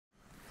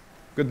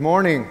Good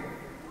morning.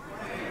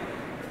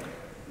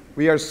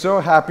 We are so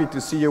happy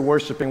to see you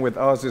worshiping with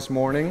us this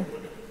morning.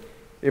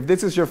 If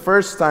this is your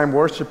first time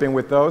worshiping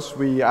with us,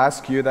 we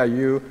ask you that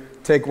you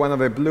take one of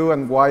the blue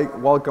and white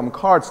welcome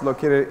cards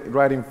located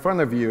right in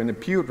front of you in the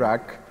pew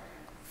rack,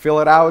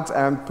 fill it out,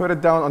 and put it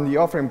down on the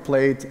offering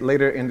plate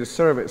later in the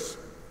service.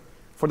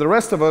 For the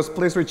rest of us,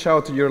 please reach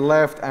out to your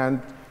left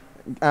and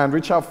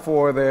reach out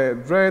for the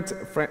red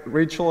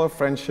Ritual of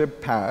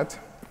Friendship pad.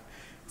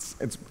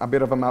 It's a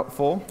bit of a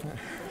mouthful.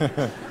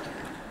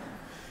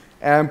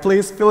 And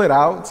please fill it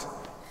out.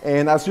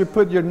 And as you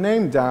put your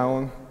name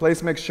down,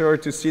 please make sure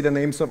to see the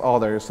names of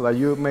others so that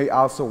you may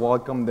also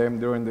welcome them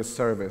during this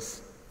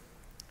service.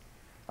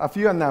 A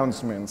few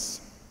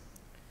announcements.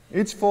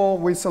 Each fall,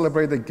 we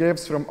celebrate the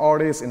gifts from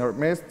artists in our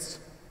midst.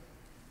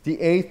 The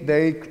 8th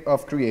Day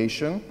of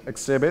Creation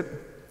exhibit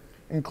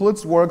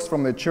includes works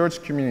from the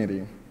church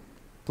community.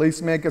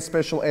 Please make a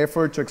special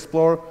effort to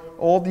explore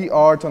all the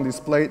art on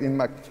display in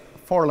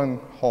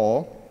McFarland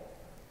Hall.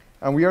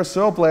 And we are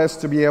so blessed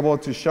to be able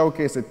to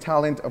showcase the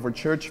talent of our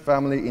church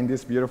family in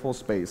this beautiful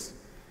space.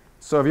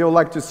 So if you would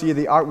like to see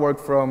the artwork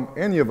from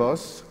any of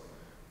us,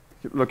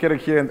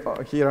 located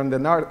here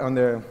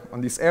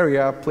on this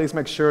area, please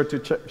make sure to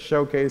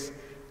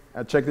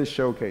check this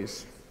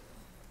showcase.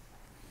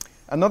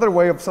 Another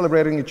way of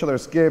celebrating each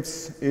other's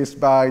gifts is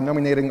by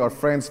nominating our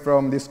friends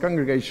from this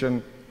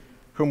congregation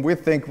whom we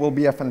think will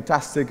be a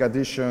fantastic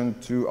addition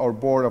to our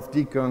board of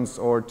deacons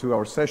or to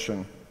our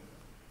session.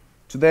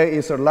 Today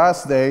is our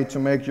last day to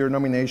make your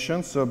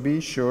nomination, so be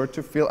sure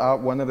to fill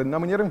out one of the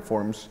nominating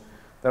forms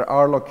that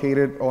are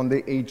located on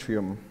the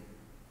atrium.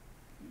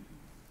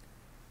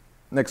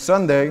 Next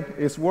Sunday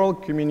is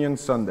World Communion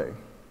Sunday.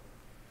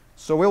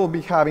 So we will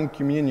be having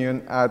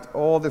communion at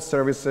all the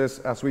services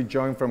as we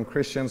join from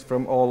Christians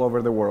from all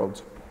over the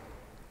world.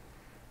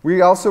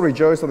 We also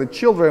rejoice that the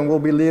children will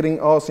be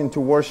leading us into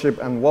worship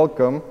and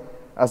welcome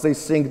as they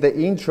sing the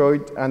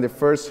introit and the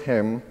first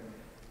hymn,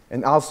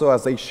 and also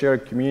as they share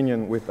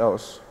communion with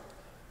us.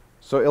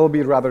 So it'll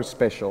be rather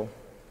special.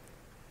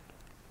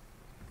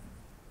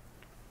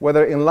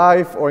 Whether in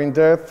life or in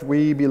death,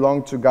 we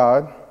belong to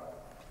God.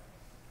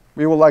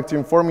 We would like to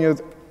inform you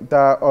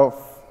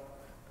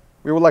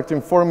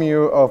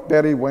of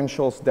Betty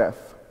Winchell's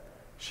death.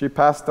 She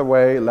passed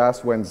away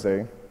last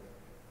Wednesday.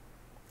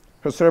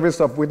 Her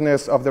service of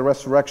witness of the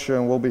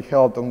resurrection will be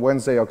held on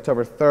Wednesday,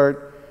 October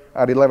 3rd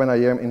at 11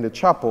 a.m. in the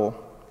chapel,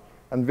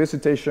 and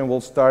visitation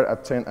will start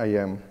at 10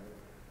 a.m.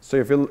 So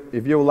if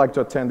you would like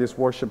to attend this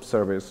worship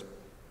service,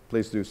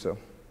 please do so.